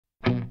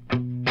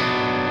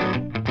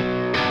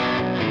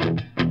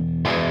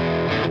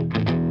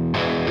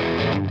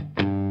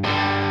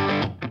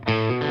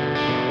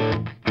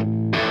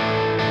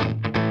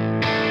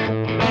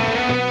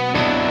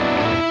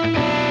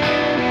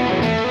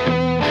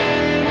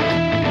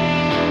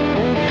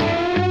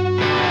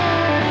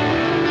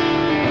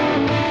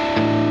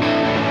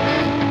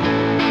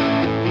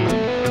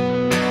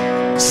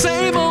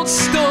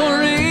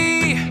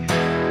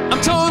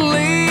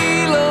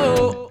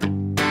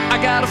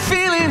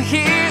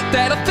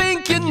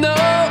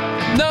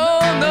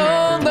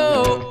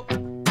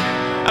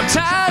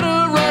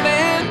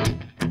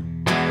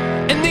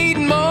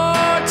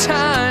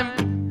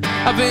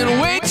been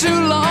way too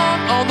long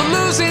on the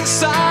losing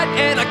side,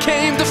 and I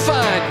came to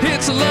find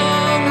it's a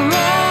long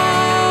road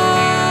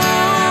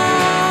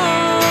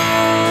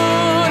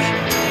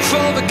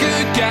for the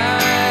good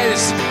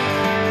guys.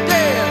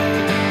 Yeah,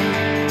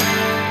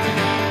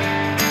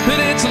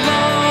 and it's a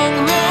long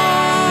road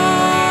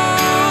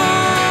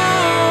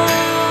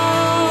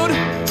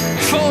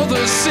for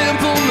the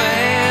simple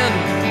man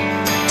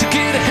to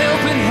get a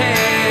helping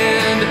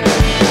hand.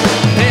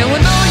 And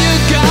when all you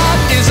got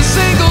is a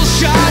single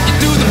shot, you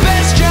do the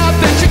best job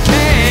that you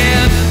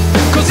can,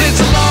 'cause it's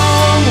a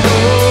long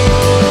road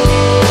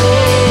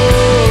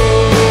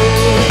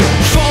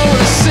for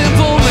a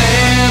simple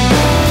man.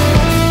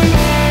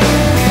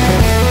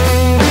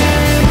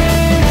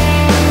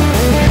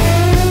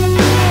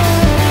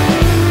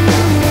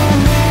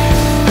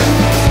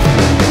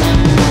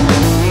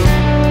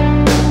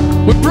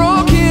 We're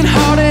broken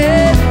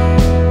hearted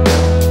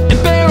and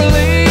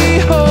barely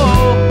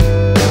whole.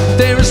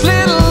 There is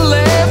little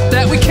left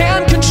that we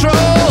can't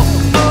control.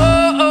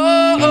 Oh,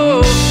 oh,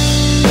 oh.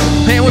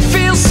 And we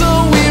feel so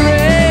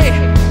weary,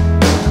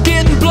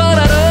 getting blood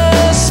out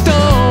of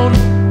stone.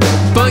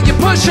 But you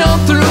push on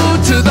through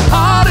to the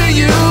heart of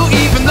you,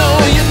 even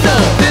though you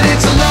know that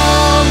it's a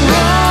long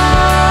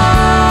road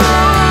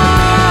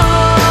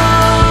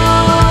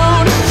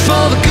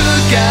for the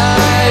good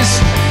guys.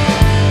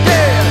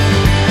 Yeah.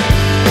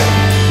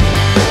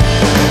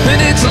 And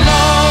it's a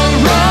long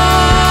road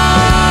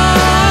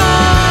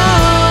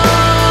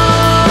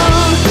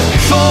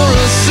for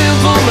a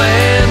simple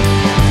man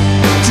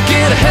to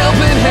get a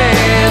helping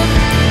hand.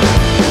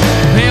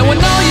 And when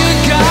all you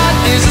got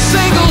is a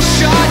single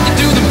shot, you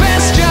do the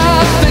best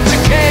job that you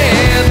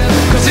can,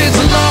 'cause it's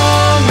a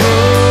long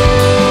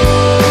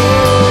road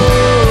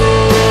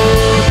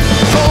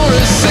for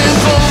a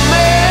simple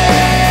man.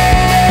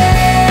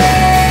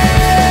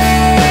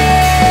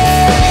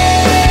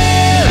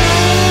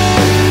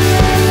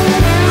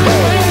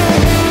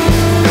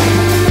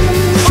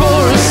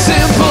 For a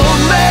simple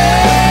man.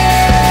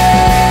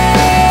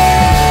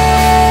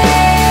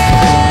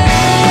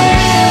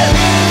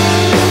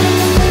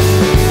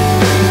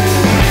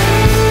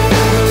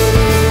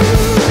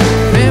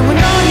 And when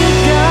all you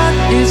got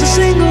is a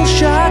single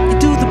shot, you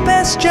do the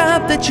best job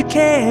that you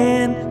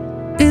can.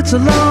 It's a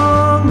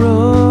long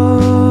road.